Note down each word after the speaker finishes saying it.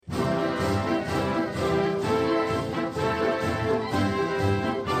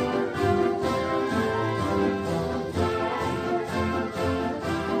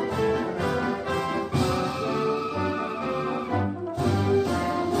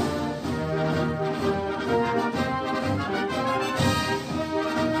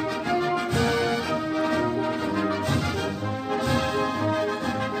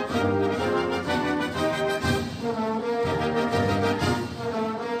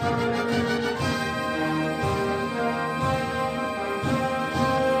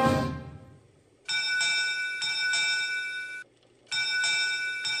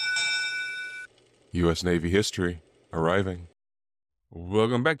U.S. Navy history arriving.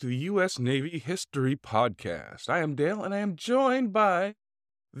 Welcome back to the U.S. Navy History Podcast. I am Dale, and I am joined by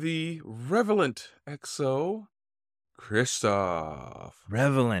the Revelant XO, Christoph.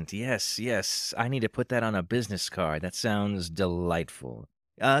 Revelant, yes. I need to put that on a business card. That sounds delightful.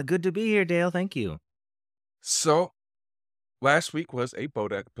 Good to be here, Dale. Thank you. So, last week was a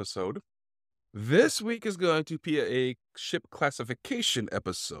boat episode. This week is going to be a ship classification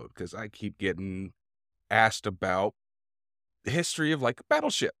episode, because I keep getting asked about the history of, like, a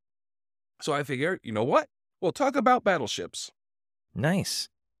battleship. So I figure, you know what? We'll talk about battleships. Nice.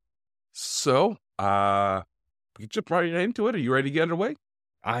 So, we jump right into it. Are you ready to get underway?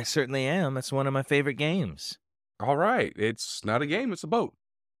 I certainly am. That's one of my favorite games. All right. It's not a game, it's a boat.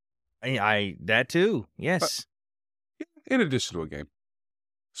 That too. Yes. In addition to a game.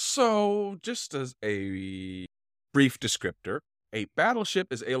 So, just as a brief descriptor, a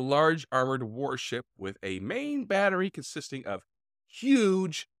battleship is a large armored warship with a main battery consisting of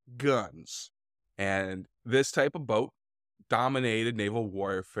huge guns. And this type of boat dominated naval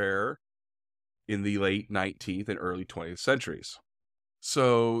warfare in the late 19th and early 20th centuries.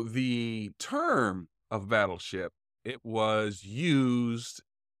 So the term of battleship, it was used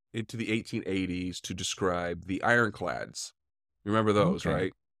into the 1880s to describe the ironclads. Remember those, Okay.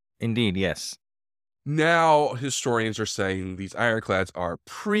 right? Indeed, yes. Now, historians are saying these ironclads are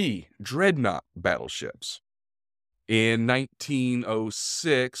pre-dreadnought battleships. In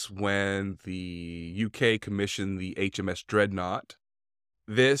 1906, when the UK commissioned the HMS Dreadnought,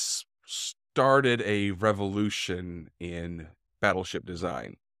 this started a revolution in battleship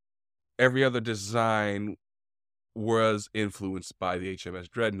design. Every other design was influenced by the HMS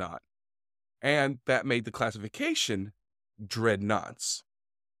Dreadnought, and that made the classification dreadnoughts.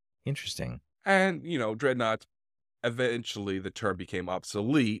 Interesting. And, dreadnoughts, eventually the term became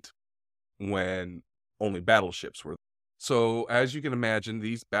obsolete when only battleships were. So, as you can imagine,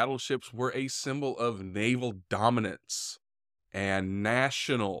 these battleships were a symbol of naval dominance and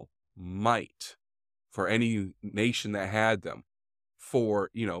national might for any nation that had them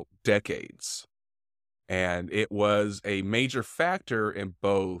for, decades. And it was a major factor in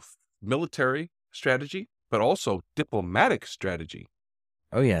both military strategy, but also diplomatic strategy.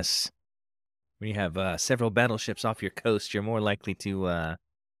 Oh, yes. When you have several battleships off your coast, you're more likely to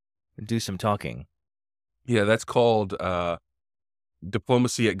do some talking. Yeah, that's called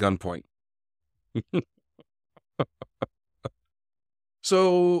diplomacy at gunpoint.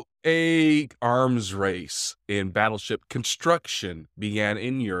 So, a arms race in battleship construction began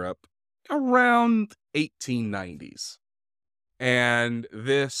in Europe around 1890s. And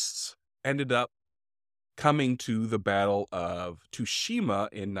this ended up coming to the Battle of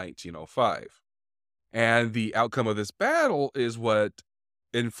Tsushima in 1905. And the outcome of this battle is what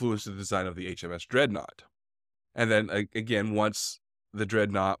influenced the design of the HMS Dreadnought. And then again, once the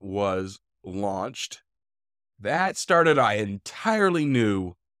Dreadnought was launched, that started an entirely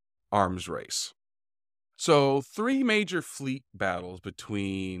new arms race. So 3 major fleet battles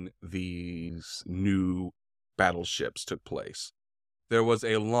between these new battleships took place. There was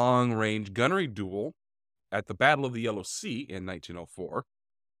a long-range gunnery duel at the Battle of the Yellow Sea in 1904,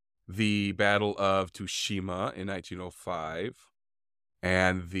 the Battle of Tsushima in 1905,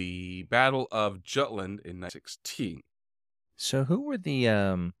 and the Battle of Jutland in 1916. So who were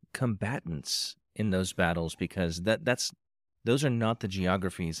the combatants in those battles? Because those are not the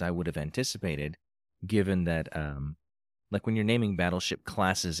geographies I would have anticipated, given that like when you're naming battleship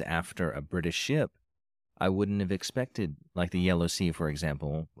classes after a British ship, I wouldn't have expected, like the Yellow Sea, for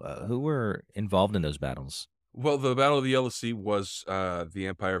example. Who were involved in those battles? Well, the Battle of the Yellow Sea was the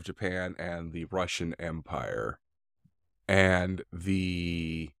Empire of Japan and the Russian Empire. And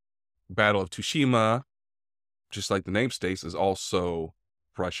the Battle of Tsushima, just like the name states, is also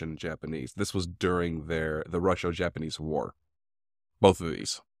Russian-Japanese. This was during the Russo-Japanese War. Both of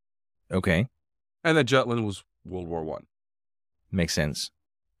these. Okay. And then Jutland was World War I. Makes sense.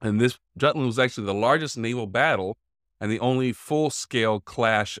 And this Jutland was actually the largest naval battle and the only full-scale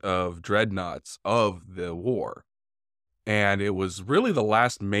clash of dreadnoughts of the war. And it was really the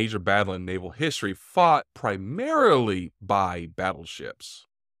last major battle in naval history fought primarily by battleships.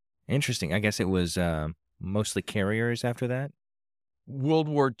 Interesting. I guess it was mostly carriers after that? World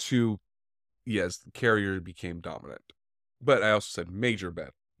War II, yes, the carrier became dominant. But I also said major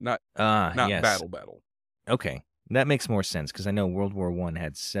battle, not yes. battle. Okay. That makes more sense, because I know World War I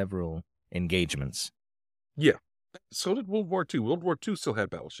had several engagements. Yeah. So did World War II. World War II still had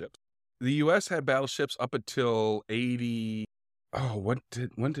battleships. The U.S. had battleships up until 80. Oh, when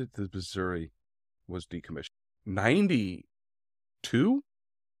did the Missouri was decommissioned? 92?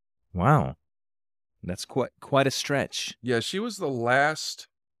 Wow. That's quite a stretch. Yeah, she was the last.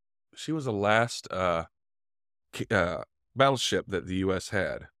 She was the last battleship that the U.S.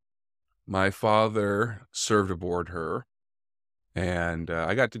 had. My father served aboard her, and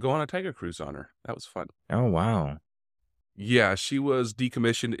I got to go on a Tiger cruise on her. That was fun. Oh, wow. Yeah, she was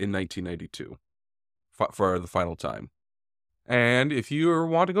decommissioned in 1992 for the final time. And if you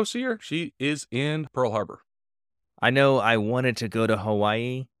want to go see her, she is in Pearl Harbor. I know I wanted to go to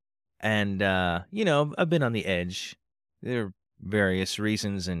Hawaii, and, I've been on the edge. There are various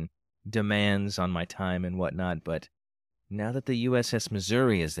reasons and demands on my time and whatnot, but now that the USS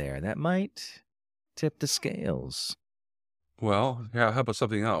Missouri is there, that might tip the scales. Well, yeah, how about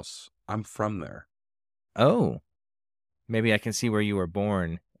something else? I'm from there. Oh, maybe I can see where you were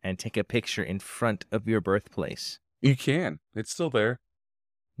born and take a picture in front of your birthplace. You can. It's still there.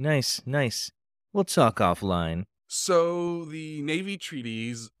 Nice, nice. We'll talk offline. So the Navy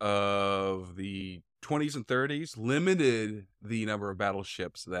treaties of the 20s and 30s limited the number of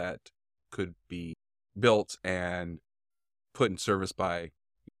battleships that could be built and put in service by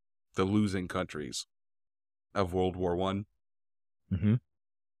the losing countries of World War One. Mm-hmm.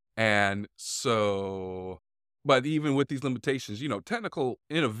 And so, but even with these limitations, technical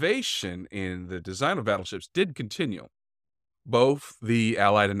innovation in the design of battleships did continue. Both the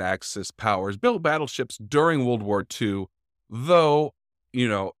Allied and Axis powers built battleships during World War II, though,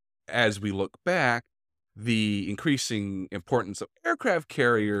 as we look back, the increasing importance of aircraft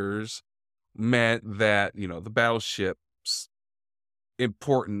carriers meant that, the battleship's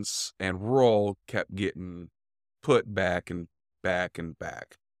importance and role kept getting put back and back and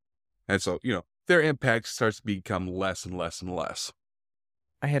back. And so, their impact starts to become less and less and less.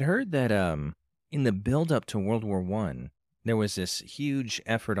 I had heard that in the build up to World War One, there was this huge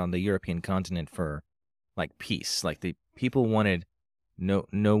effort on the European continent for like peace. Like the people wanted no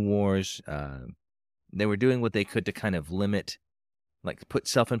wars. They were doing what they could to kind of limit, like put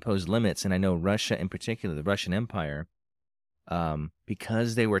self-imposed limits. And I know Russia in particular, the Russian Empire,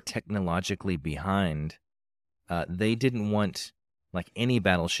 because they were technologically behind, they didn't want like any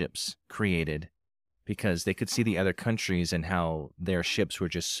battleships created because they could see the other countries and how their ships were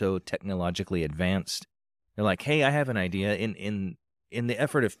just so technologically advanced. They're like, "Hey, I have an idea. In the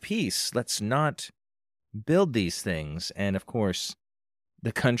effort of peace, let's not build these things." And of course,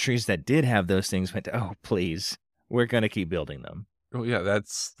 the countries that did have those things went, "Oh, please, we're going to keep building them." Oh, yeah,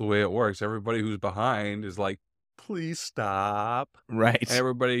 that's the way it works. Everybody who's behind is like, please stop. Right. And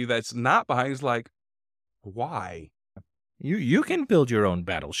everybody that's not behind is like, why? You can build your own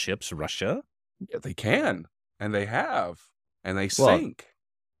battleships, Russia. Yeah, they can. And they have. And they Well, sink.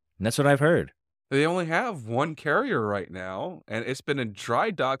 that's what I've heard. They only have one carrier right now, and it's been in dry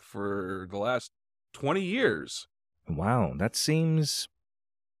dock for the last 20 years. Wow, that seems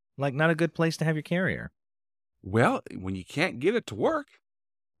like not a good place to have your carrier. Well, when you can't get it to work.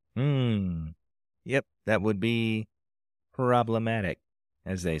 Yep, that would be problematic,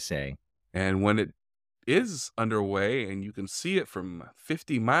 as they say. And when it is underway and you can see it from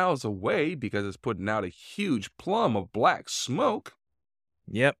 50 miles away because it's putting out a huge plume of black smoke.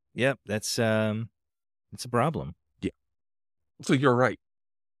 Yep, that's a problem. Yeah. So you're right.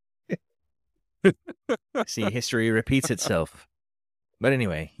 See, history repeats itself. But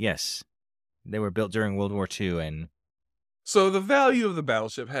anyway, yes, they were built during World War II, and so the value of the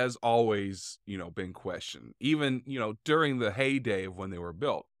battleship has always, been questioned. Even, during the heyday of when they were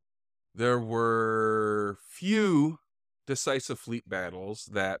built, there were few decisive fleet battles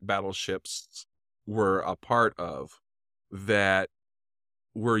that battleships were a part of that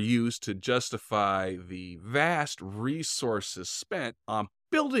were used to justify the vast resources spent on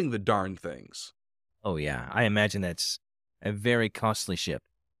building the darn things. oh yeah, I imagine that's a very costly ship.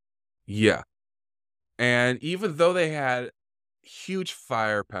 Yeah. And even though they had huge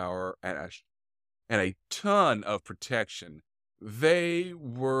firepower and a ton of protection, they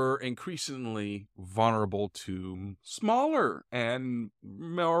were increasingly vulnerable to smaller and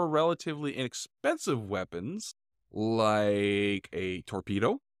more relatively inexpensive weapons like a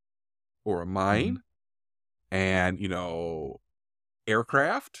torpedo or a mine and,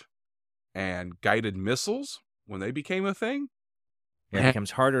 aircraft and guided missiles when they became a thing. Yeah, it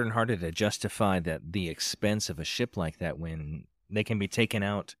becomes harder and harder to justify the expense of a ship like that when they can be taken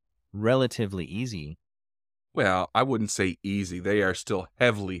out relatively easy. Well, I wouldn't say easy. They are still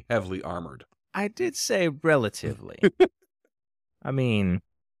heavily, heavily armored. I did say relatively. I mean,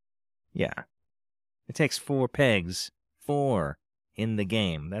 yeah. It takes 4 pegs, 4 in the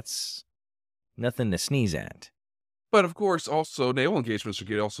game. That's nothing to sneeze at. But of course, also naval engagements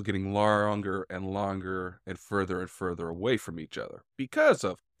are also getting longer and longer and further away from each other because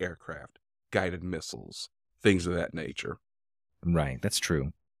of aircraft, guided missiles, things of that nature. Right. That's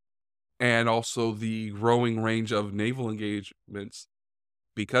true. And also the growing range of naval engagements.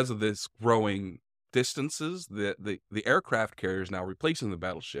 Because of this growing distances, the aircraft carrier is now replacing the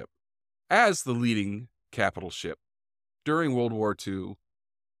battleship as the leading capital ship during World War II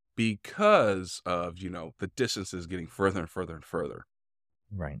because of, the distances getting further and further and further.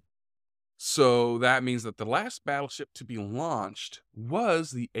 Right. So that means that the last battleship to be launched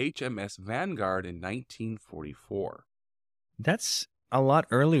was the HMS Vanguard in 1944. That's a lot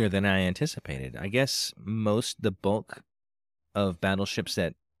earlier than I anticipated. I guess the bulk of battleships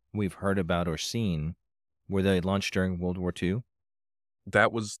that we've heard about or seen were they launched during World War II?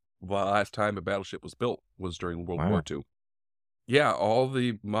 That was the last time a battleship was built, was during World War Wow. II. Yeah, all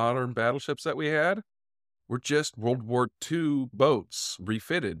the modern battleships that we had were just World War II boats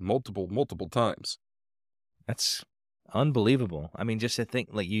refitted multiple times. That's unbelievable. I mean, just to think,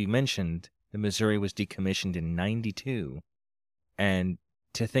 like you mentioned, the Missouri was decommissioned in 92. And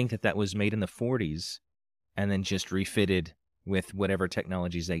to think that that was made in the 40s and then just refitted with whatever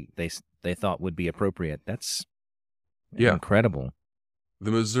technologies they thought would be appropriate, that's Yeah. incredible.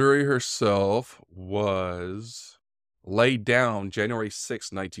 The Missouri herself was laid down January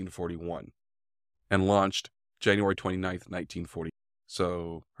 6, 1941, and launched January 29th, 1940.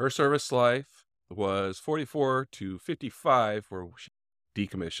 So her service life was 44 to 55, where she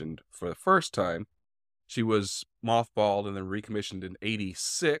decommissioned for the first time. She was mothballed and then recommissioned in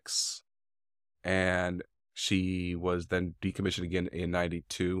 86, and she was then decommissioned again in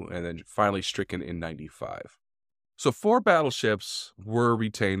 92, and then finally stricken in 95. So 4 battleships were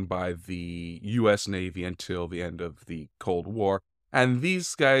retained by the U.S. Navy until the end of the Cold War, and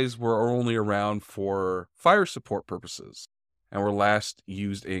these guys were only around for fire support purposes and were last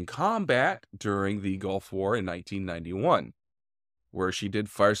used in combat during the Gulf War in 1991, where she did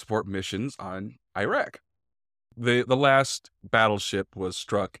fire support missions on Iraq. The last battleship was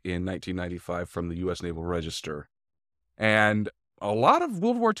struck in 1995 from the U.S. Naval Register, and a lot of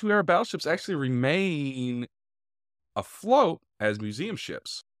World War II era battleships actually remain afloat as museum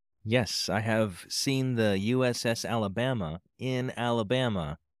ships. Yes, I have seen the USS Alabama in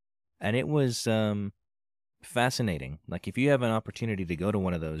Alabama, and it was fascinating. Like, if you have an opportunity to go to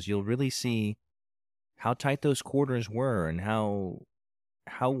one of those, you'll really see how tight those quarters were and how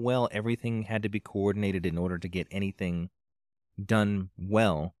well everything had to be coordinated in order to get anything done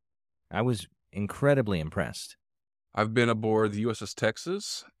well. I was incredibly impressed. I've been aboard the USS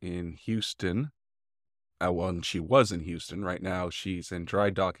Texas in Houston. Well, she was in Houston. Right now, she's in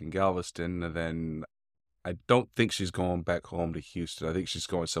dry dock in Galveston. And then I don't think she's going back home to Houston. I think she's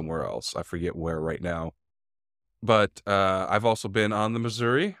going somewhere else. I forget where right now. But I've also been on the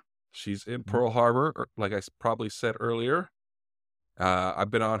Missouri. She's in Pearl Harbor, like I probably said earlier. I've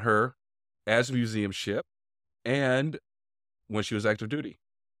been on her as a museum ship and when she was active duty.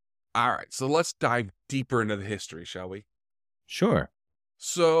 All right, so let's dive deeper into the history, shall we? Sure.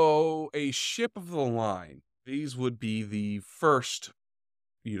 So, a ship of the line, these would be the first,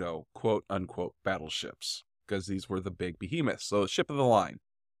 quote unquote battleships, because these were the big behemoths. So, ship of the line.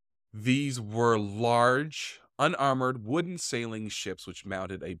 These were large, unarmored wooden sailing ships which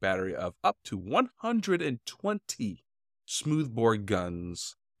mounted a battery of up to 120 smoothbore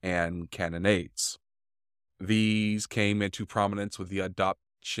guns and cannonades. These came into prominence with the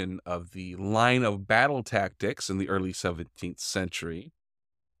adoption of the line of battle tactics in the early 17th century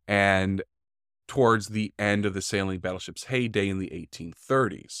and towards the end of the sailing battleship's heyday in the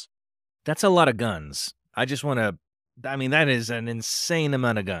 1830s. That's a lot of guns. I mean, that is an insane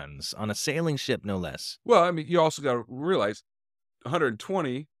amount of guns on a sailing ship, no less. Well, I mean, you also got to realize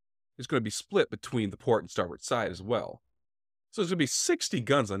 120 is going to be split between the port and starboard side as well. So there's going to be 60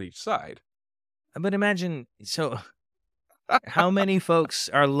 guns on each side. But imagine, so how many folks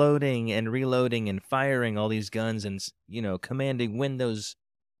are loading and reloading and firing all these guns and, commanding when those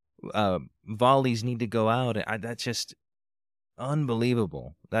volleys need to go out? That's just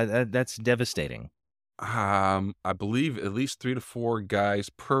unbelievable. That's devastating. I believe at least 3 to 4 guys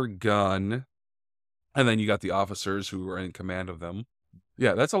per gun. And then you got the officers who are in command of them.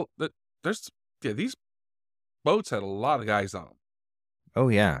 Yeah, these boats had a lot of guys on them. Oh,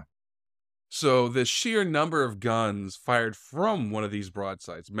 yeah. So the sheer number of guns fired from one of these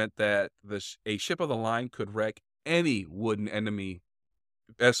broadsides meant that a ship of the line could wreck any wooden enemy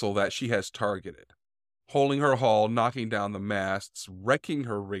vessel that she has targeted, holding her hull, knocking down the masts, wrecking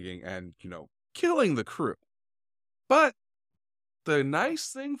her rigging, and, killing the crew. But the nice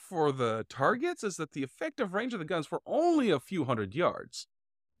thing for the targets is that the effective range of the guns were only a few hundred yards.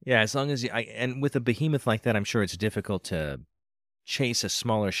 Yeah, as long as and with a behemoth like that, I'm sure it's difficult to chase a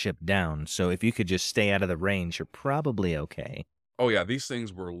smaller ship down. So if you could just stay out of the range, you're probably okay. Oh, yeah, these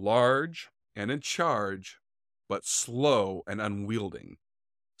things were large and in charge, but slow and unwielding.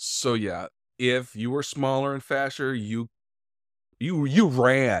 So, yeah, if you were smaller and faster, you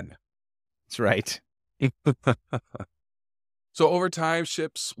ran. That's right. So over time,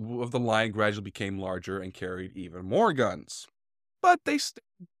 ships of the line gradually became larger and carried even more guns. But they stayed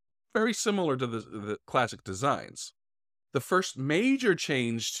very similar to the classic designs. The first major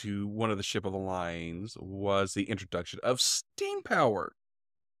change to one of the ship of the lines was the introduction of steam power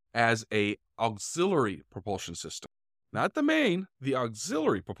as a auxiliary propulsion system. Not the main, the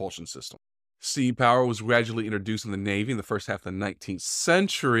auxiliary propulsion system. Steam power was gradually introduced in the Navy in the first half of the 19th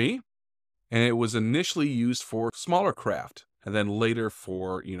century, and it was initially used for smaller craft, and then later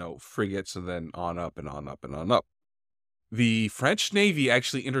for, frigates, and then on up and on up and on up. The French Navy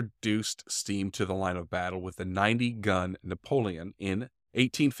actually introduced steam to the line of battle with the 90-gun Napoleon in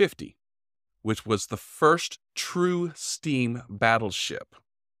 1850, which was the first true steam battleship.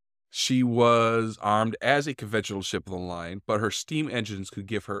 She was armed as a conventional ship of the line, but her steam engines could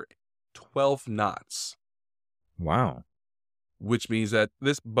give her 12 knots. Wow. Which means that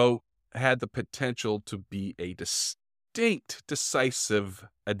this boat had the potential to be a distinct, decisive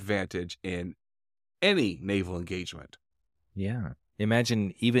advantage in any naval engagement. Yeah.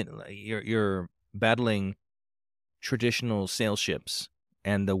 Imagine even you're battling traditional sail ships,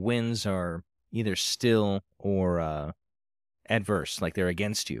 and the winds are either still or adverse, like they're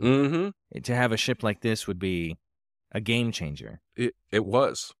against you. Mm-hmm. To have a ship like this would be a game changer. It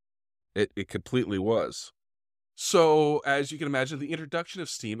was. It completely was. So, as you can imagine, the introduction of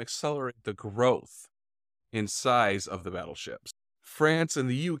steam accelerated the growth in size of the battleships. France and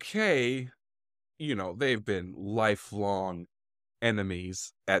the UK, they've been lifelong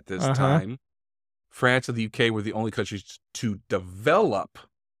enemies at this time. France and the UK were the only countries to develop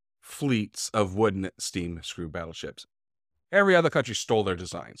fleets of wooden steam screw battleships. Every other country stole their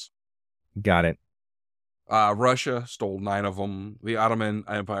designs. Got it. Russia stole 9 of them. The Ottoman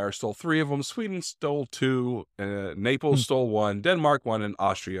Empire stole 3 of them. Sweden stole 2. Naples stole 1. Denmark 1. And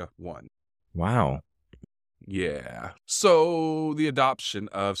Austria 1. Wow. Yeah. So the adoption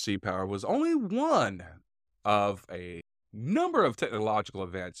of sea power was only one of a number of technological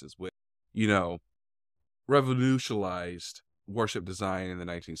advances which, revolutionized warship design in the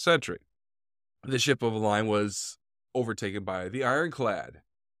 19th century. The ship of the line was overtaken by the ironclad,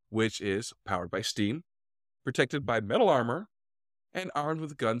 which is powered by steam, protected by metal armor, and armed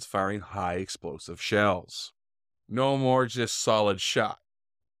with guns firing high explosive shells. No more just solid shot.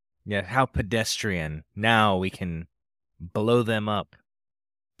 Yeah, how pedestrian. Now we can blow them up.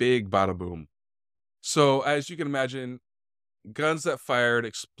 Big bada boom. So, as you can imagine, guns that fired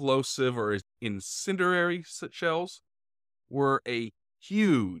explosive or incendiary shells were a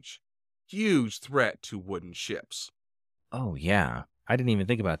huge, huge threat to wooden ships. Oh, yeah. I didn't even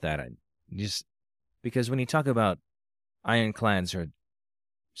think about that. Just because when you talk about ironclads or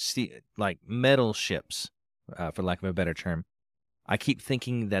like metal ships, for lack of a better term, I keep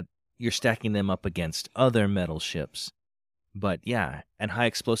thinking that you're stacking them up against other metal ships. But yeah, an high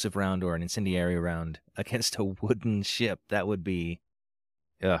explosive round or an incendiary round against a wooden ship, that would be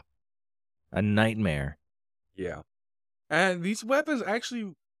a nightmare. Yeah. And these weapons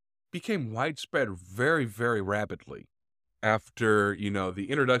actually became widespread very, very rapidly after, the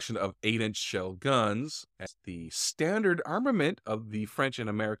introduction of 8-inch shell guns as the standard armament of the French and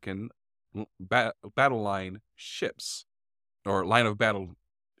American battle line ships, or line of battle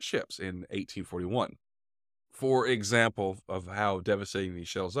ships in 1841. For example of how devastating these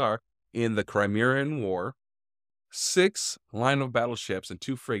shells are, in the Crimean War, 6 line of battle ships and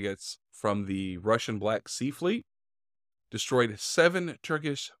 2 frigates from the Russian Black Sea Fleet destroyed 7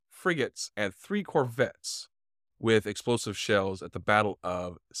 Turkish frigates and 3 corvettes with explosive shells at the Battle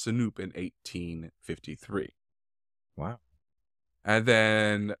of Sinope in 1853. Wow. And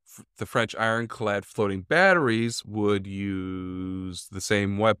then the French ironclad floating batteries would use the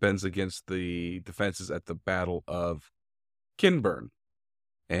same weapons against the defenses at the Battle of Kinburn.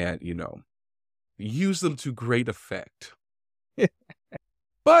 And, use them to great effect.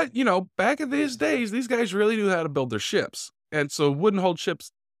 But, back in these days, these guys really knew how to build their ships. And so wooden-hulled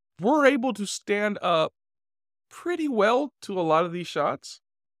ships were able to stand up pretty well to a lot of these shots.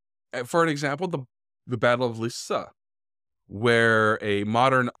 For an example, the Battle of Lissa, where a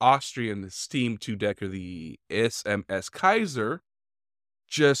modern Austrian steam two-decker, the SMS Kaiser,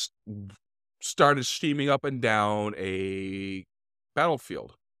 just started steaming up and down a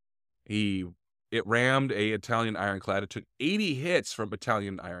battlefield. It rammed a Italian ironclad. It took 80 hits from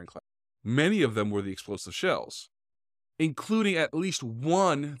Italian ironclad. Many of them were the explosive shells. including at least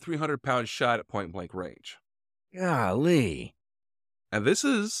one 300-pound shot at point-blank range. Golly. And this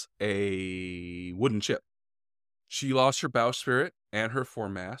is a wooden ship. She lost her bowsprit and her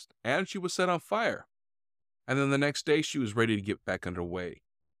foremast, and she was set on fire. And then the next day, she was ready to get back underway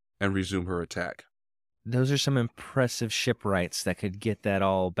and resume her attack. Those are some impressive shipwrights that could get that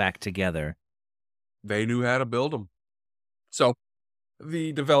all back together. They knew how to build them. So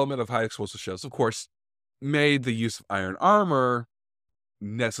the development of high explosive shells, of course, made the use of iron armor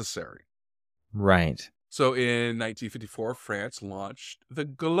necessary. Right. So in 1954, France launched the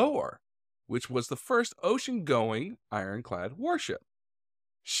Galore, which was the first ocean-going ironclad warship.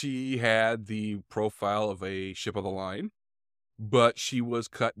 She had the profile of a ship of the line, but she was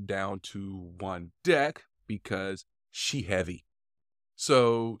cut down to one deck because she heavy.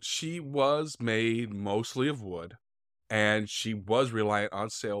 So she was made mostly of wood, and she was reliant on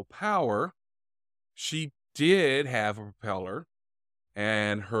sail power. She did have a propeller,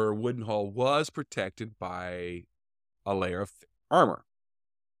 and her wooden hull was protected by a layer of armor.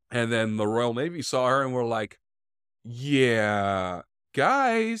 And then the Royal Navy saw her and were like, yeah,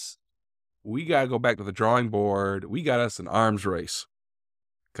 guys, we got to go back to the drawing board. We got us an arms race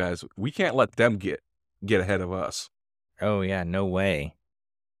because we can't let them get ahead of us. Oh, yeah, no way.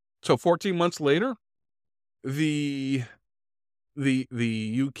 So 14 months later, the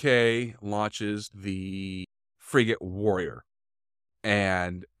UK launches the frigate Warrior,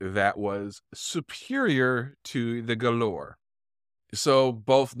 and that was superior to the Galore. So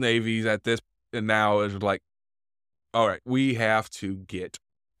both navies at this and now is like, all right, we have to get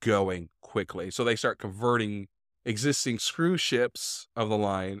going quickly. So they start converting existing screw ships of the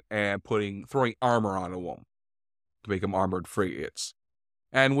line and throwing armor onto them to make them armored frigates.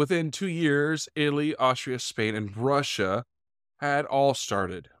 And within 2 years, Italy, Austria, Spain, and Russia had all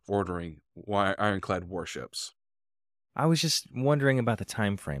started ordering ironclad warships. I was just wondering about the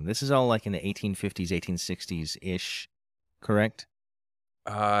time frame. This is all like in the 1850s, 1860s-ish, correct?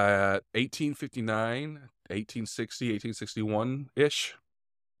 1859, 1860, 1861-ish.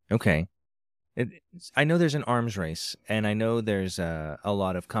 Okay. I know there's an arms race, and I know there's a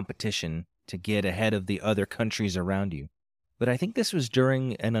lot of competition to get ahead of the other countries around you. But I think this was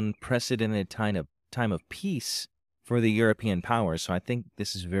during an unprecedented time of peace for the European powers. So I think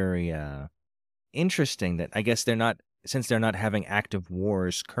this is very interesting that I guess since they're not having active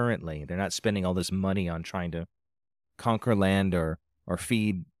wars currently, they're not spending all this money on trying to conquer land or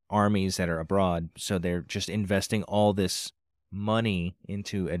feed armies that are abroad. So they're just investing all this money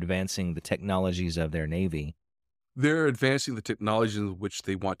into advancing the technologies of their navy. They're advancing the technologies which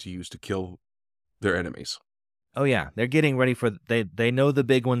they want to use to kill their enemies. Oh yeah, they're getting ready for they know the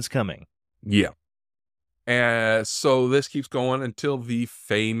big one's coming. Yeah. And so this keeps going until the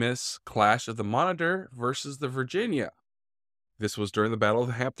famous clash of the Monitor versus the Virginia. This was during the Battle of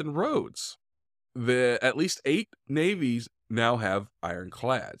the Hampton Roads. At least 8 navies now have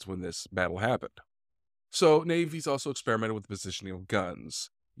ironclads when this battle happened. So navies also experimented with the positioning of guns,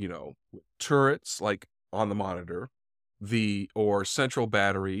 with turrets like on the Monitor, or central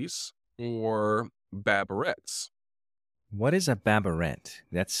batteries, or babarettes. What is a babarette?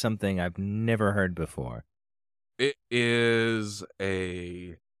 That's something I've never heard before. It is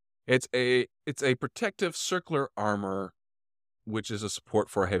it's a protective circular armor, which is a support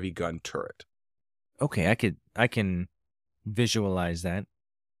for a heavy gun turret. Okay, I can visualize that.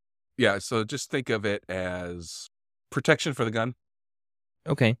 Yeah, so just think of it as protection for the gun.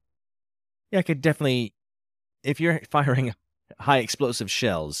 Okay. Yeah, I could definitely, if you're firing high explosive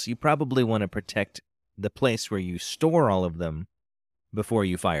shells, you probably want to protect the place where you store all of them before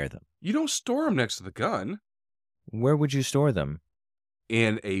you fire them. You don't store them next to the gun. Where would you store them?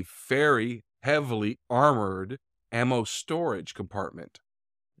 In a very heavily armored ammo storage compartment.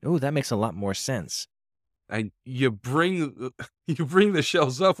 Oh, that makes a lot more sense. And you bring the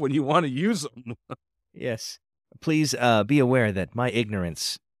shells up when you want to use them. Yes. Please be aware that my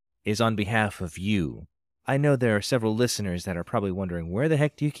ignorance is on behalf of you. I know there are several listeners that are probably wondering, where the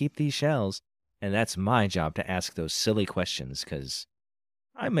heck do you keep these shells? And that's my job to ask those silly questions, because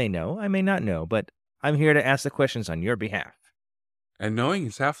I may know, I may not know, but I'm here to ask the questions on your behalf. And knowing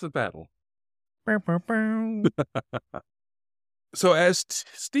is half the battle. Bow, bow, bow. So as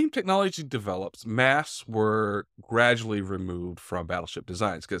steam technology develops, masts were gradually removed from battleship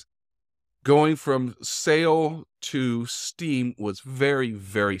designs because going from sail to steam was very,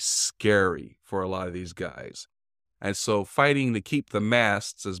 very scary for a lot of these guys. And so fighting to keep the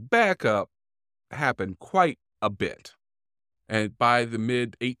masts as backup happened quite a bit. And by the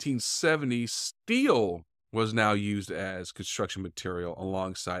mid-1870s, steel was now used as construction material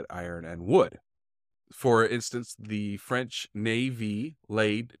alongside iron and wood. For instance, the French Navy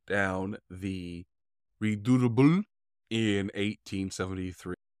laid down the Redoutable in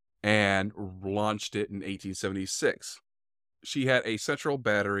 1873 and launched it in 1876. She had a central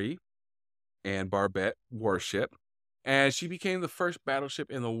battery and barbette warship, and she became the first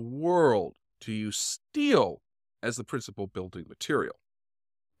battleship in the world to use steel as the principal building material.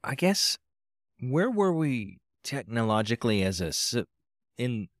 I guess, where were we technologically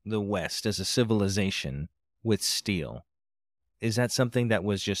in the West as a civilization with steel? Is that something that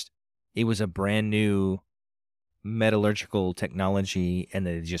was just, it was a brand new metallurgical technology and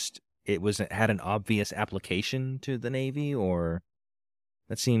it had an obvious application to the Navy? Or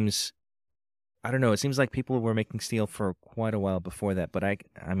that seems, I don't know, it seems like people were making steel for quite a while before that, but I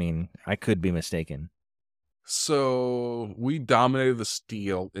mean, I could be mistaken. So we dominated the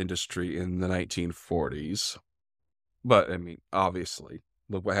steel industry in the 1940s. But, I mean, obviously,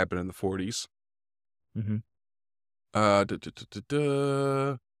 look what happened in the 40s. Mm-hmm. Uh, duh, duh, duh, duh,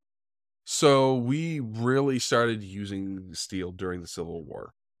 duh. So we really started using steel during the Civil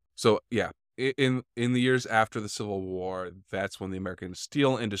War. So yeah, in the years after the Civil War, that's when the American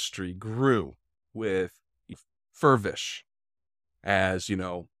steel industry grew with fervish. As you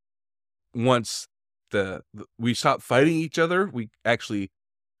know, once we stopped fighting each other, we actually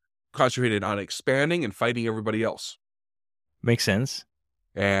concentrated on expanding and fighting everybody else. Makes sense.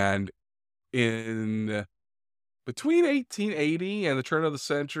 And in between 1880 and the turn of the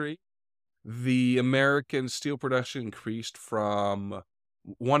century, the American steel production increased from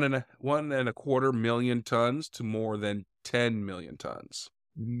 1.25 million tons to more than 10 million tons.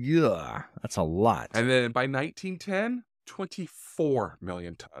 Yeah, that's a lot. And then by 1910, 24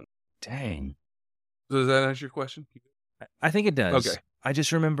 million tons. Dang. Does that answer your question? I think it does. Okay. I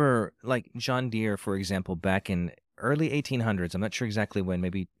just remember, like, John Deere, for example, back in early 1800s, I'm not sure exactly when,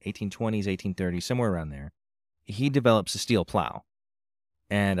 maybe 1820s, 1830s, somewhere around there, he develops a steel plow.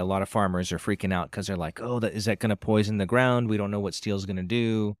 And a lot of farmers are freaking out because they're like, oh, is that going to poison the ground? We don't know what steel's going to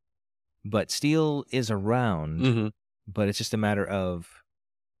do. But steel is around, Mm-hmm. but it's just a matter of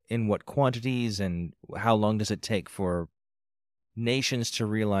in what quantities and how long does it take for nations to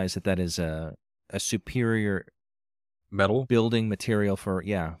realize that that is a superior Metal. building material for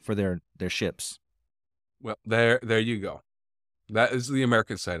their ships. Well, there you go. That is the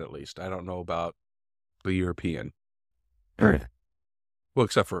American side, at least. I don't know about the European. Well,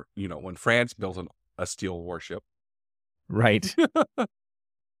 except for, when France built a steel warship. Right.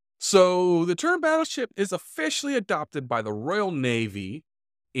 So the term battleship is officially adopted by the Royal Navy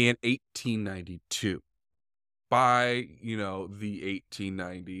in 1892. By, the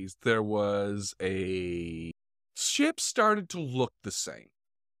 1890s, there was ships started to look the same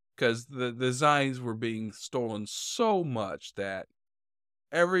because the designs were being stolen so much that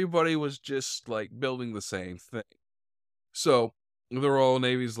everybody was just like building the same thing. So the Royal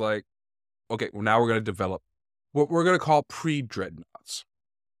Navy's like, okay, well, now we're going to develop what we're going to call pre-dreadnoughts.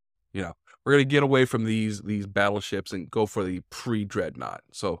 We're going to get away from these battleships and go for the pre-dreadnought.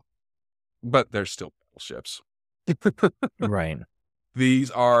 So, but they're still battleships. Right. These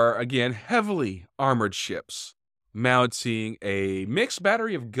are, again, heavily armored ships, mounting a mixed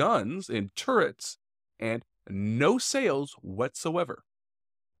battery of guns and turrets and no sails whatsoever.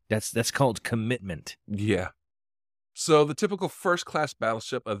 That's called commitment. Yeah. So the typical first-class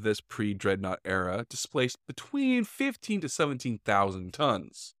battleship of this pre-dreadnought era displaced between 15 to 17,000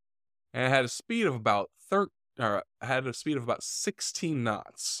 tons, and had a speed of about 16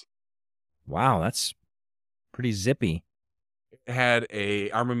 knots. Wow, that's pretty zippy. It had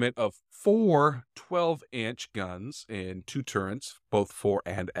a armament of 4 12-inch guns and 2 turrets, both fore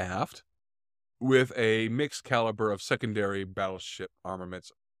and aft, with a mixed caliber of secondary battleship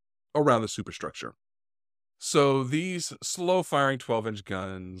armaments around the superstructure. So these slow-firing 12-inch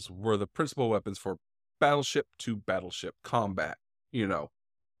guns were the principal weapons for battleship-to-battleship combat.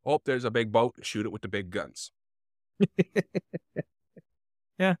 There's a big boat, shoot it with the big guns.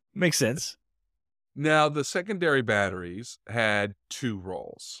 Yeah, makes sense. Now, the secondary batteries had 2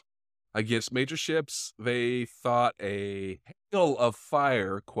 roles. Against major ships, they thought a hail of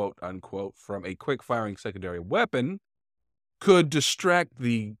fire, quote unquote, from a quick-firing secondary weapon could distract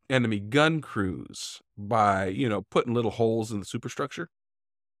the enemy gun crews by, putting little holes in the superstructure.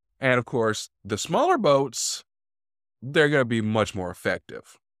 And of course, the smaller boats, they're going to be much more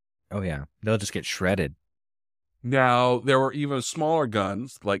effective. Oh, yeah. They'll just get shredded. Now, there were even smaller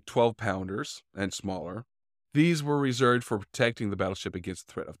guns, like 12-pounders and smaller. These were reserved for protecting the battleship against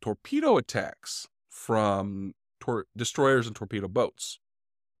the threat of torpedo attacks from destroyers and torpedo boats.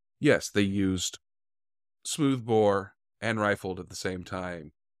 Yes, they used smoothbore and rifled at the same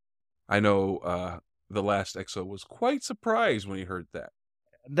time. I know the last exo was quite surprised when he heard that.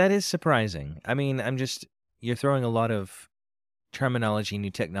 That is surprising. I mean, you're throwing a lot of terminology,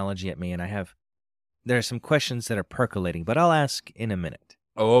 new technology at me, and there are some questions that are percolating, but I'll ask in a minute.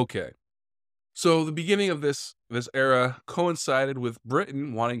 Oh, okay. So the beginning of this era coincided with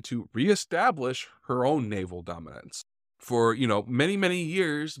Britain wanting to reestablish her own naval dominance. For, many, many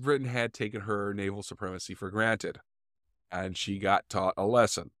years, Britain had taken her naval supremacy for granted, and she got taught a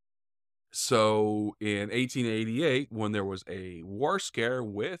lesson. So in 1888, when there was a war scare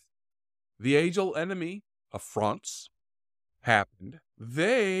with the age-old enemy of France happened,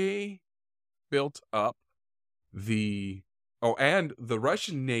 they built up and the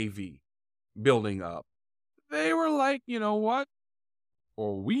Russian Navy building up. They were like, you know what?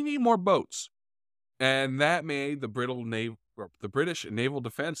 Or we need more boats. And that made the British Naval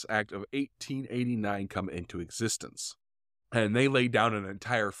Defense Act of 1889 come into existence. And they laid down an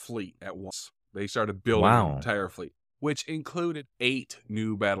entire fleet at once. They started building an Wow. entire fleet, which included 8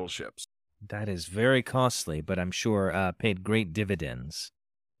 new battleships. That is very costly, but I'm sure paid great dividends.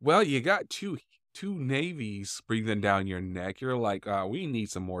 Well, you got two navies breathing down your neck. You're like, we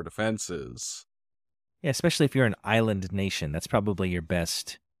need some more defenses. Yeah, especially if you're an island nation. That's probably your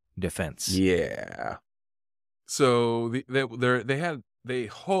best defense. Yeah. So they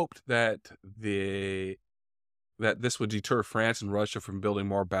hoped that this would deter France and Russia from building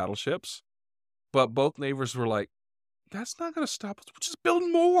more battleships, but both navies were like, "That's not going to stop us. We'll just build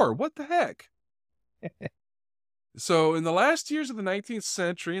more. What the heck?" So in the last years of the 19th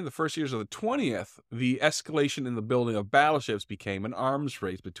century and the first years of the 20th, the escalation in the building of battleships became an arms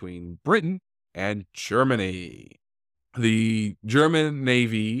race between Britain and Germany. The German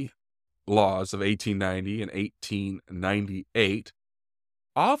Navy laws of 1890 and 1898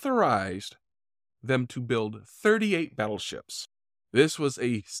 authorized them to build 38 battleships. This was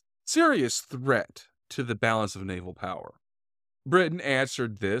a serious threat to the balance of naval power. Britain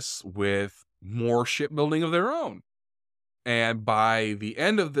answered this with more shipbuilding of their own. And by the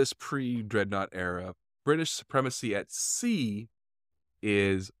end of this pre-dreadnought era, British supremacy at sea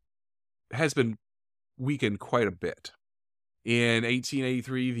has been weakened quite a bit. In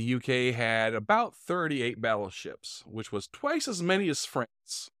 1883, the UK had about 38 battleships, which was twice as many as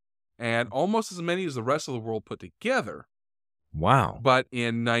France, and almost as many as the rest of the world put together. Wow. But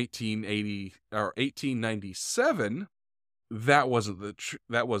in 1897, that wasn't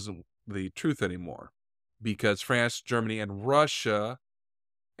the truth anymore, because France, Germany, and Russia,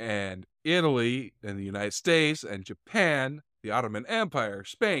 and Italy, and the United States, and Japan, the Ottoman Empire,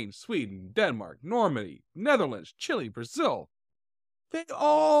 Spain, Sweden, Denmark, Normandy, Netherlands, Chile, Brazil, they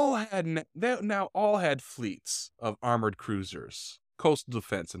now all had fleets of armored cruisers, coastal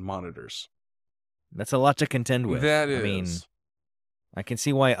defense, and monitors. That's a lot to contend with. That is. I mean, I can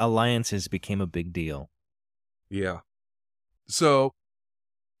see why alliances became a big deal. Yeah. So,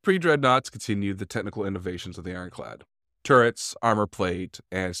 pre-dreadnoughts continued the technical innovations of the ironclad. Turrets, armor plate,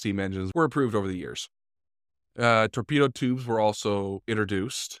 and steam engines were improved over the years. Torpedo tubes were also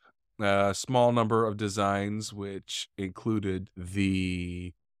introduced. A small number of designs, which included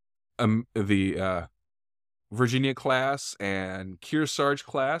the Virginia class and Kearsarge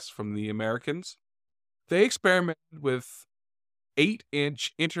class from the Americans. They experimented with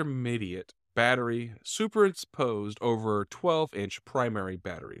 8-inch intermediate battery superimposed over 12-inch primary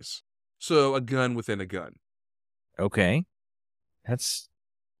batteries. So a gun within a gun. Okay. That's...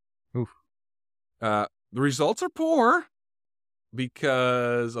 Oof. The results are poor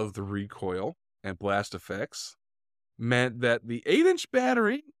because of the recoil and blast effects meant that the 8-inch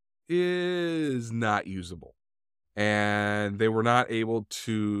battery is not usable. And they were not able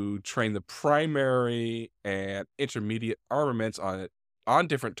to train the primary and intermediate armaments on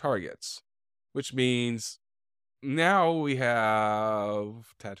different targets, which means now we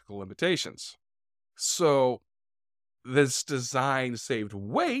have tactical limitations. So this design saved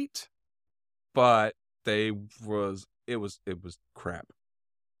weight, but it was crap.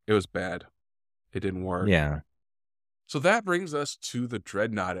 It was bad. It didn't work. Yeah. So that brings us to the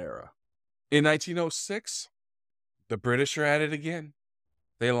Dreadnought era. In 1906, the British are at it again.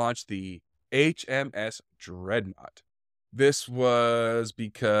 They launched the HMS Dreadnought. This was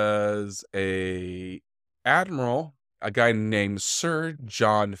because a admiral, a guy named Sir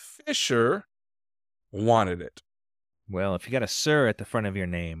John Fisher, wanted it. Well, if you got a Sir at the front of your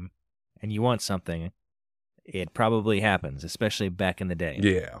name and you want something, it probably happens, especially back in the day.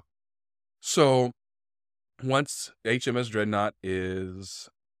 Yeah. So once HMS Dreadnought is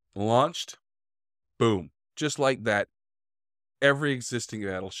launched, boom. Just like that, every existing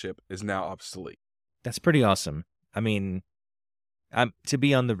battleship is now obsolete. That's pretty awesome. I mean, to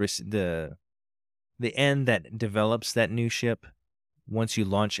be on the the end that develops that new ship, once you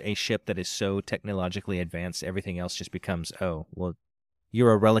launch a ship that is so technologically advanced, everything else just becomes, oh, well,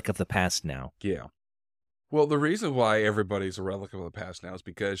 you're a relic of the past now. Yeah. Well, the reason why everybody's a relic of the past now is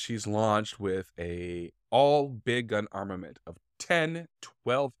because she's launched with a all big gun armament of 10,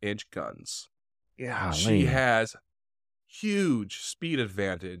 12-inch guns. She Golly. has huge speed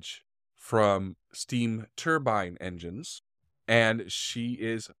advantage from steam turbine engines, and she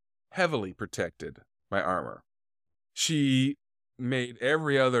is heavily protected by armor. She made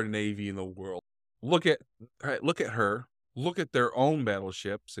every other navy in the world look at her, look at their own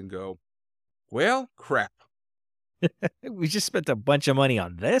battleships and go, well, crap. We just spent a bunch of money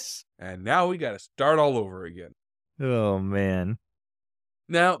on this? And now we got to start all over again. Oh, man.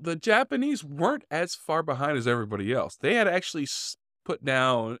 Now, the Japanese weren't as far behind as everybody else. They had actually put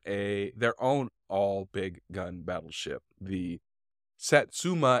down their own all big gun battleship, the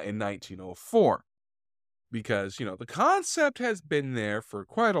Satsuma, in 1904. Because, the concept has been there for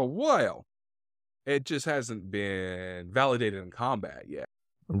quite a while. It just hasn't been validated in combat yet.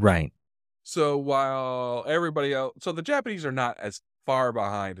 Right. So while everybody else, so the Japanese are not as far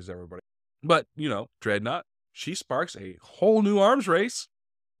behind as everybody. But, Dreadnought, she sparks a whole new arms race,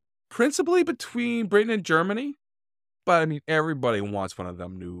 principally between Britain and Germany. But, everybody wants one of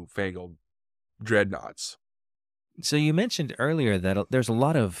them newfangled Dreadnoughts. So you mentioned earlier that there's a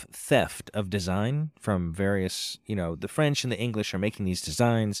lot of theft of design from various, the French and the English are making these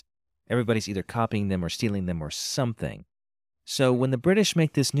designs. Everybody's either copying them or stealing them or something. So when the British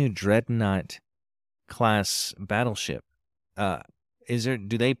make this new Dreadnought class battleship,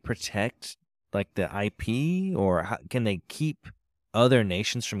 do they protect like the IP, or can they keep other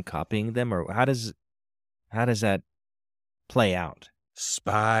nations from copying them, or how does that play out?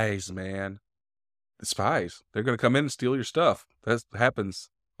 Spies, man. The spies. They're going to come in and steal your stuff. That happens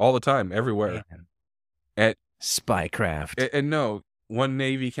all the time, everywhere. Man. And spycraft. And no, one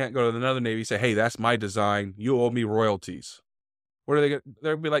navy can't go to another navy and say, hey, that's my design. You owe me royalties. What are they going to?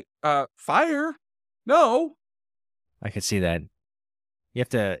 They'll be like, fire? No. I could see that. You have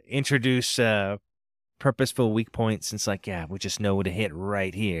to introduce purposeful weak points. It's like, yeah, we just know what to hit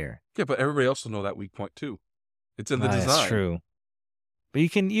right here. Yeah, but everybody else will know that weak point too. It's in the design. That's true. But you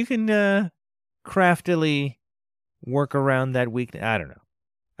can craftily work around that weakness. I don't know.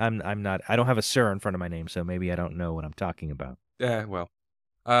 I'm not. I don't have a sir in front of my name, so maybe I don't know what I'm talking about. Yeah, well,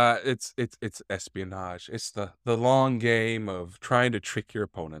 it's espionage. It's the long game of trying to trick your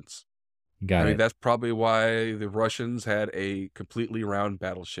opponents. Got it. That's probably why the Russians had a completely round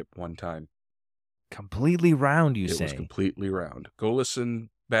battleship one time. Completely round, you say? It was completely round. Go listen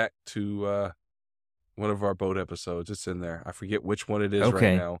back to one of our boat episodes. It's in there. I forget which one it is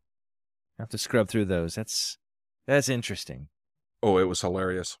right now. I have to scrub through those. That's interesting. Oh, it was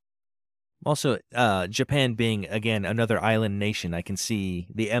hilarious. Also, Japan being, again, another island nation, I can see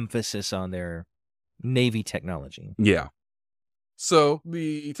the emphasis on their Navy technology. Yeah. So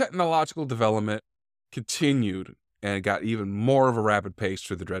the technological development continued and got even more of a rapid pace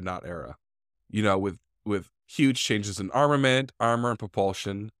through the Dreadnought era. With huge changes in armament, armor, and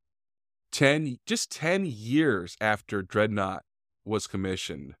propulsion. 10 years after Dreadnought was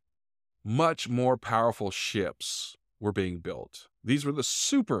commissioned, much more powerful ships were being built. These were the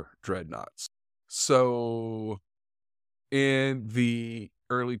super Dreadnoughts. So in the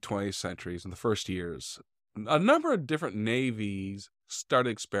early 20th centuries, in the first years, a number of different navies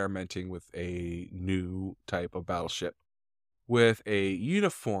started experimenting with a new type of battleship with a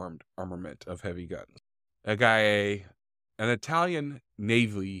uniformed armament of heavy guns. An Italian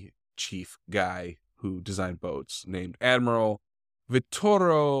Navy chief guy who designed boats named Admiral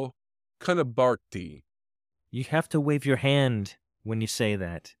Vittorio Canabarti. You have to wave your hand when you say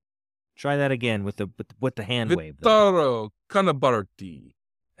that. Try that again with the hand wave. Vittorio Canabarti.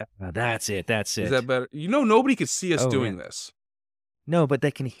 That's it. Is that better? Nobody could see us doing this. No, but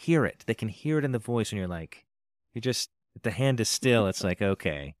they can hear it. They can hear it in the voice when you're like, if the hand is still, it's like,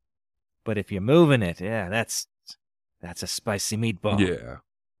 okay. But if you're moving it, yeah, that's a spicy meatball. Yeah.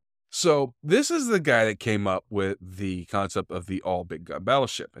 So this is the guy that came up with the concept of the all big gun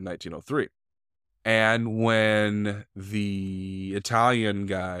battleship in 1903. And when the Italian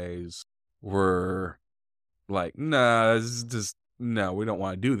guys were like, nah, no, we don't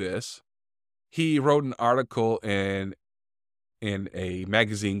want to do this, he wrote an article in a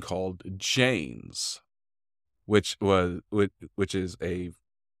magazine called Jane's, which is a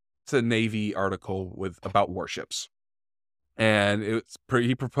Navy article about warships. And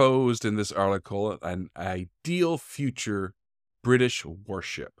he proposed in this article an ideal future British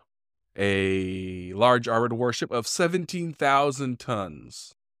warship, a large armored warship of 17,000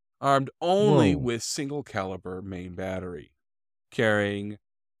 tons armed only Whoa. with single caliber main battery, carrying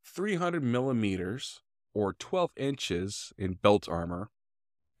 300 millimeters or 12 inches in belt armor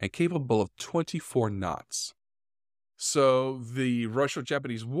and capable of 24 knots. So the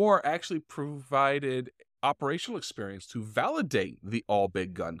Russo-Japanese War actually provided operational experience to validate the all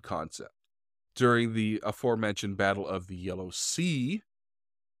big gun concept. During the aforementioned Battle of the Yellow Sea,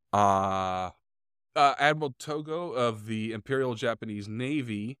 Admiral Togo of the Imperial Japanese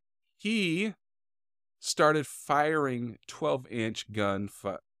Navy, he started firing 12-inch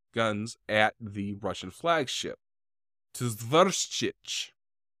guns at the Russian flagship, Tzvershtich,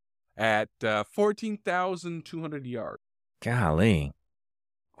 at 14,200 yards. Golly.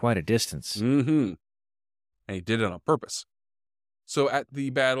 Quite a distance. Mm-hmm. And he did it on purpose. So at the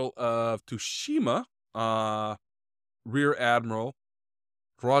Battle of Tsushima, Rear Admiral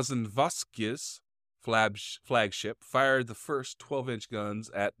Rosenvasky's flagship fired the first 12-inch guns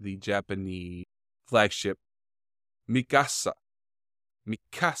at the Japanese flagship Mikasa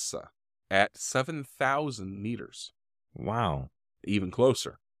at 7,000 meters. Wow. Even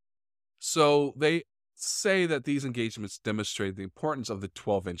closer. So they say that these engagements demonstrated the importance of the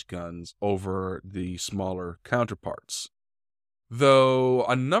 12-inch guns over the smaller counterparts. Though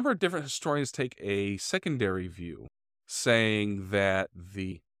a number of different historians take a secondary view, saying that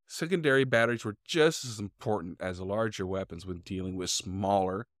the secondary batteries were just as important as the larger weapons when dealing with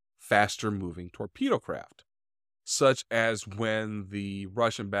smaller, faster-moving torpedo craft, such as when the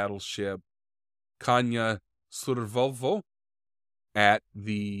Russian battleship Kanya Survolvo at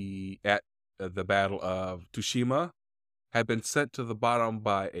the Battle of Tsushima had been sent to the bottom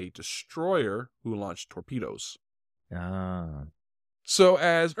by a destroyer who launched torpedoes. Ah. So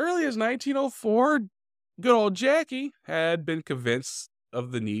as early as 1904, good old Jackie had been convinced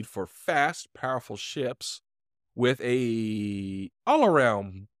of the need for fast, powerful ships with a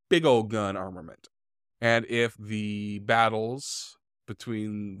all-around big old gun armament. And if the battles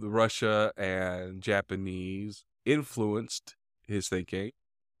between the Russia and Japanese influenced his thinking,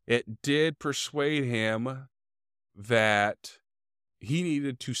 it did persuade him that he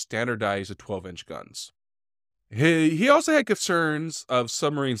needed to standardize the 12-inch guns. He also had concerns of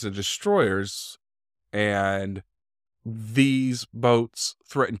submarines and destroyers, and these boats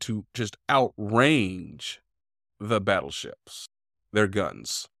threatened to just outrange the battleships, their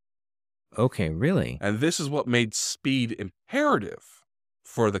guns. Okay, really? And this is what made speed imperative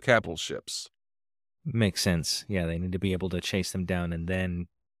for the capital ships. Makes sense. Yeah, they need to be able to chase them down and then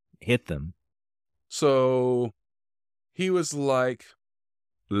hit them. So he was like,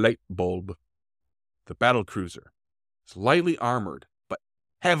 light bulb. The battle cruiser is lightly armored, but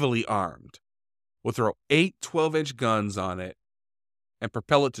heavily armed. We'll throw 8 12-inch guns on it and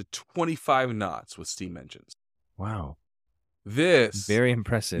propel it to 25 knots with steam engines. Wow. This, Very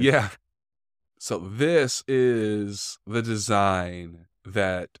impressive. yeah. So this is the design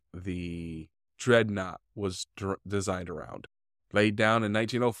that the Dreadnought was designed around. Laid down in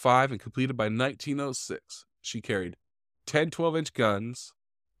 1905 and completed by 1906, she carried 10 12-inch guns,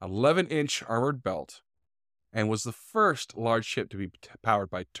 11-inch armored belt, and was the first large ship to be powered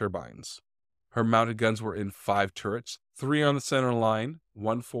by turbines. Her mounted guns were in 5 turrets, 3 on the center line,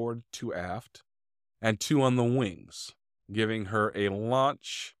 1 forward, 2 aft, and 2 on the wings, giving her a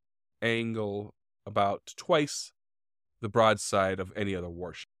launch angle about twice the broadside of any other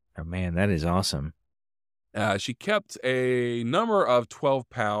warship. Oh, man, that is awesome. She kept a number of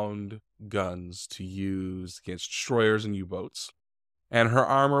 12-pound guns to use against destroyers and U-boats, and her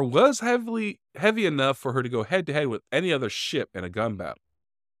armor was heavy enough for her to go head-to-head with any other ship in a gun battle,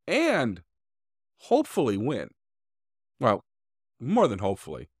 and hopefully win. Well, more than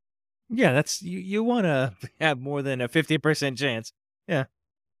hopefully. Yeah, that's you want to have more than a 50% chance. Yeah.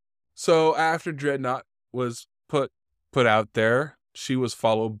 So after Dreadnought was put out there, she was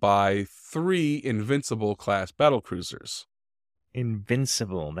followed by 3 Invincible-class battlecruisers.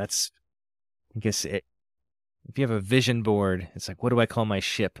 Invincible. That's, I guess, if you have a vision board, it's like, what do I call my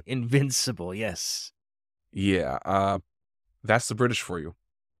ship? Invincible, yes. Yeah, that's the British for you.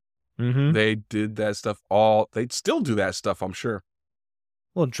 Mm-hmm. They did that stuff they'd still do that stuff, I'm sure.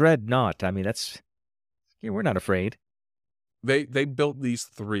 Well, Dreadnought, I mean, we're not afraid. They built these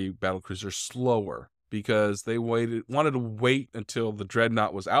 3 battlecruisers slower because they wanted to wait until the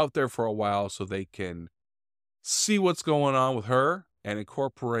Dreadnought was out there for a while so they can see what's going on with her and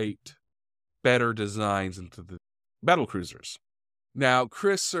incorporate better designs into the battlecruisers. Now,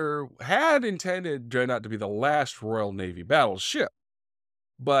 Chrysler had intended Dreadnought to be the last Royal Navy battleship,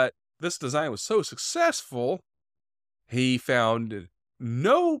 but this design was so successful, he found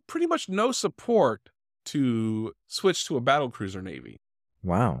pretty much no support to switch to a battlecruiser navy.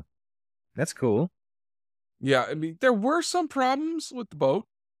 Wow. That's cool. Yeah, I mean, there were some problems with the boat.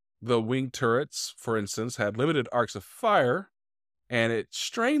 The wing turrets, for instance, had limited arcs of fire, and it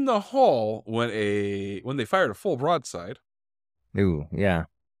strained the hull when they fired a full broadside. Ooh, yeah.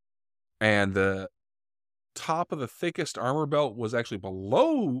 And the top of the thickest armor belt was actually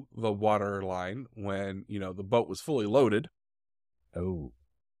below the water line when, the boat was fully loaded. Oh.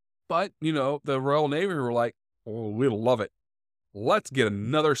 But, the Royal Navy were like, oh, we'll love it. Let's get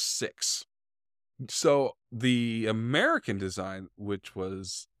another 6. So the American design, which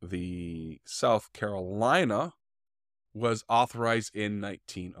was the South Carolina, was authorized in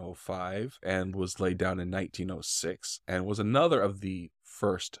 1905 and was laid down in 1906 and was another of the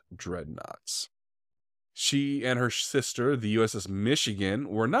first dreadnoughts. She and her sister, the USS Michigan,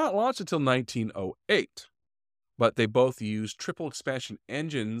 were not launched until 1908, but they both used triple expansion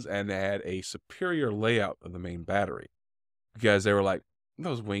engines and had a superior layout of the main battery because they were like,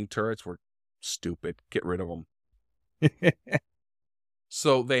 those wing turrets were stupid. Get rid of them.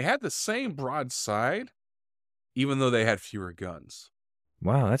 So they had the same broadside, even though they had fewer guns.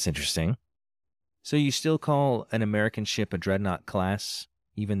 Wow, that's interesting. So you still call an American ship a dreadnought class,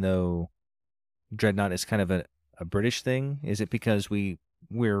 even though dreadnought is kind of a British thing? Is it because we're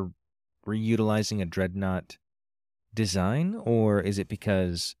reutilizing a dreadnought design, or is it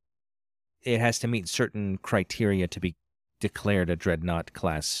because it has to meet certain criteria to be declared a dreadnought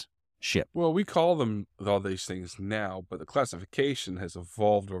class ship? Well, we call them all these things now, but the classification has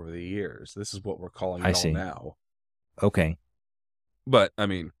evolved over the years. This is what we're calling I it all see. now. Okay. But, I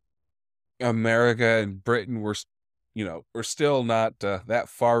mean, America and Britain were still not that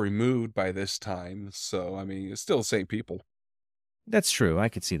far removed by this time. So, I mean, it's still the same people. That's true. I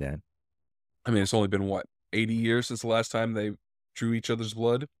could see that. I mean, it's only been, 80 years since the last time they drew each other's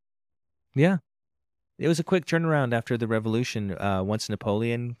blood? Yeah. It was a quick turnaround after the revolution. Once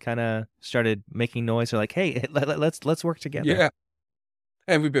Napoleon kind of started making noise, they're like, "Hey, let's work together." Yeah.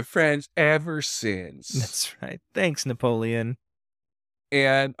 And we've been friends ever since. That's right. Thanks, Napoleon.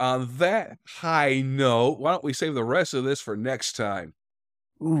 And on that high note, why don't we save the rest of this for next time?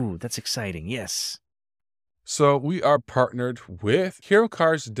 Ooh, that's exciting. Yes. So we are partnered with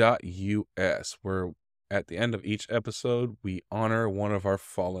HeroCars.us, where at the end of each episode, we honor one of our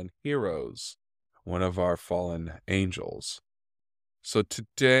fallen heroes, one of our fallen angels. So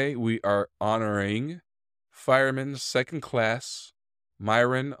today we are honoring Fireman Second Class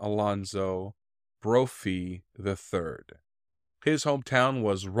Myron Alonzo Brophy III. His hometown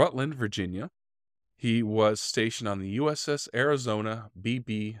was Rutland, Virginia. He was stationed on the USS Arizona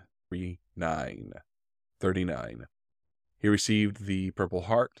BB 39. He received the Purple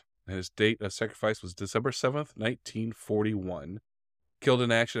Heart, and his date of sacrifice was December 7th, 1941. Killed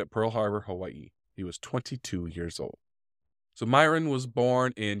in action at Pearl Harbor, Hawaii. He was 22 years old. So Myron was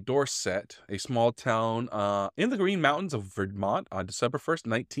born in Dorset, a small town in the Green Mountains of Vermont on December 1st,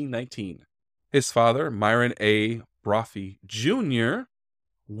 1919. His father, Myron A. Brophy Jr.,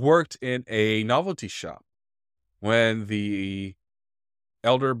 worked in a novelty shop. When the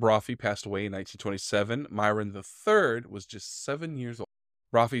elder Brophy passed away in 1927, Myron III was just 7 years old.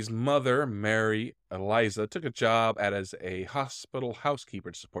 Brophy's mother, Mary Eliza, took a job as a hospital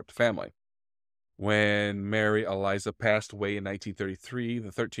housekeeper to support the family. When Mary Eliza passed away in 1933, the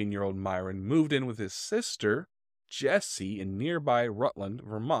 13-year-old Myron moved in with his sister, Jessie, in nearby Rutland,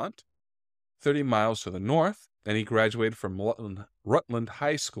 Vermont, 30 miles to the north, and he graduated from Rutland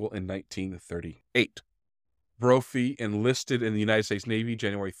High School in 1938. Brophy enlisted in the United States Navy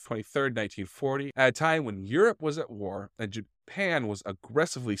January 23, 1940, at a time when Europe was at war and Japan was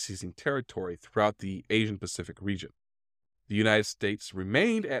aggressively seizing territory throughout the Asian Pacific region. The United States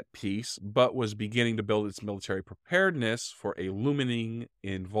remained at peace, but was beginning to build its military preparedness for a looming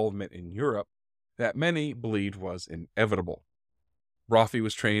involvement in Europe that many believed was inevitable. Brophy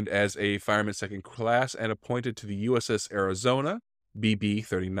was trained as a fireman second class and appointed to the USS Arizona, BB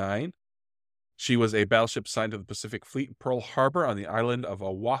 39. She was a battleship assigned to the Pacific Fleet in Pearl Harbor on the island of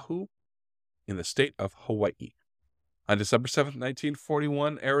Oahu in the state of Hawaii. On December 7,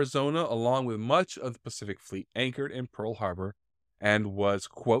 1941, Arizona, along with much of the Pacific Fleet, anchored in Pearl Harbor and was,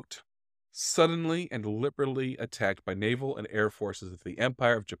 quote, suddenly and deliberately attacked by naval and air forces of the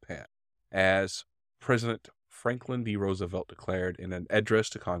Empire of Japan, as President Franklin D. Roosevelt declared in an address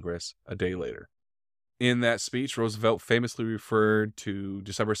to Congress a day later. In that speech, Roosevelt famously referred to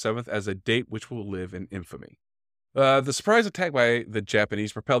December 7th as a date which will live in infamy. The surprise attack by the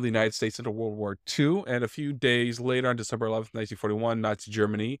Japanese propelled the United States into World War II, and a few days later, on December 11th, 1941, Nazi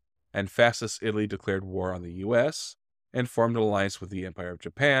Germany and Fascist Italy declared war on the U.S. and formed an alliance with the Empire of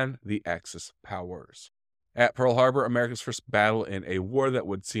Japan, the Axis powers. At Pearl Harbor, America's first battle in a war that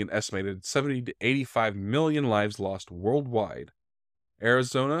would see an estimated 70 to 85 million lives lost worldwide.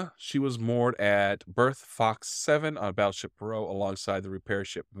 Arizona, she was moored at Berth Fox 7 on Battleship Row alongside the repair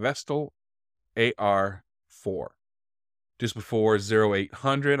ship Vestal AR-4. Just before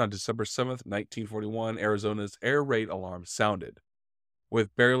 0800 on December 7th, 1941, Arizona's air raid alarm sounded.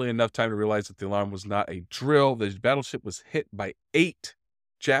 With barely enough time to realize that the alarm was not a drill, the battleship was hit by 8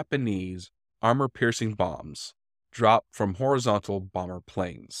 Japanese armor-piercing bombs dropped from horizontal bomber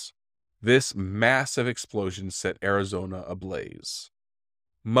planes. This massive explosion set Arizona ablaze.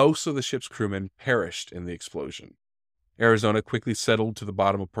 Most of the ship's crewmen perished in the explosion. Arizona quickly settled to the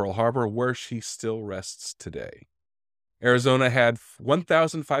bottom of Pearl Harbor, where she still rests today. Arizona had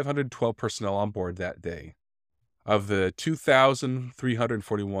 1,512 personnel on board that day. Of the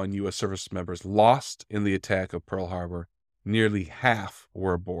 2,341 U.S. service members lost in the attack of Pearl Harbor, nearly half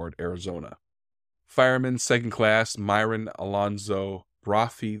were aboard Arizona. Fireman Second Class Myron Alonzo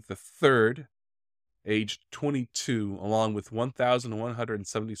Brophy III, aged 22, along with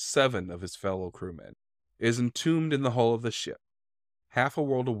 1,177 of his fellow crewmen, is entombed in the hull of the ship, half a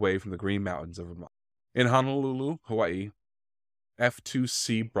world away from the Green Mountains of Vermont. In Honolulu, Hawaii,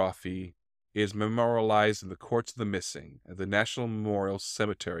 F2C Brophy is memorialized in the Courts of the Missing at the National Memorial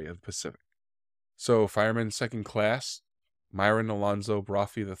Cemetery of the Pacific. So, Fireman Second Class Myron Alonzo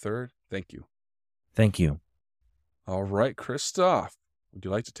Brophy III, thank you. Thank you. All right, Christoph, would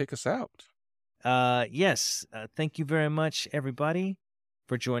you like to take us out? Yes. Thank you very much, everybody,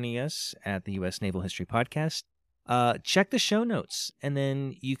 for joining us at the U.S. Naval History Podcast. Check the show notes, and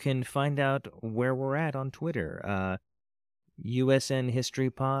then you can find out where we're at on Twitter. USN History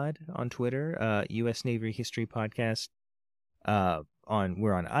Pod on Twitter, U.S. Navy History Podcast. We're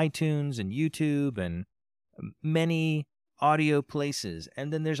on iTunes and YouTube and many audio places.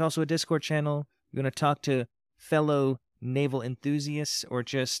 And then there's also a Discord channel. You're going to talk to fellow naval enthusiasts or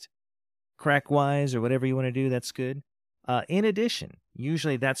just crack-wise or whatever you want to do, that's good. In addition,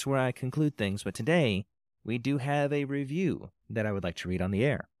 usually that's where I conclude things, but today we do have a review that I would like to read on the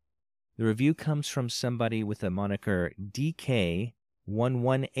air. The review comes from somebody with a moniker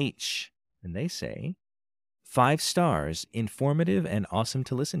DK11H, and they say, 5 stars, informative and awesome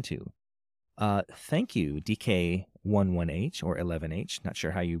to listen to. Thank you, DK11H or 11H, not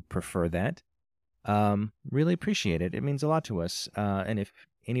sure how you prefer that. Really appreciate it. It means a lot to us. And if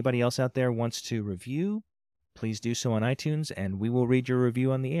anybody else out there wants to review, please do so on iTunes, and we will read your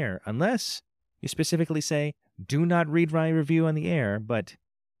review on the air. Unless you specifically say, do not read my review on the air, but,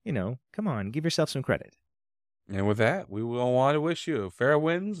 come on, give yourself some credit. And with that, we will want to wish you fair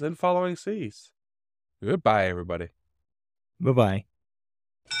winds and following seas. Goodbye, everybody. Bye-bye.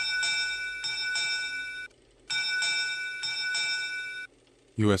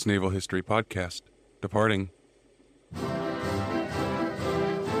 U.S. Naval History Podcast, departing.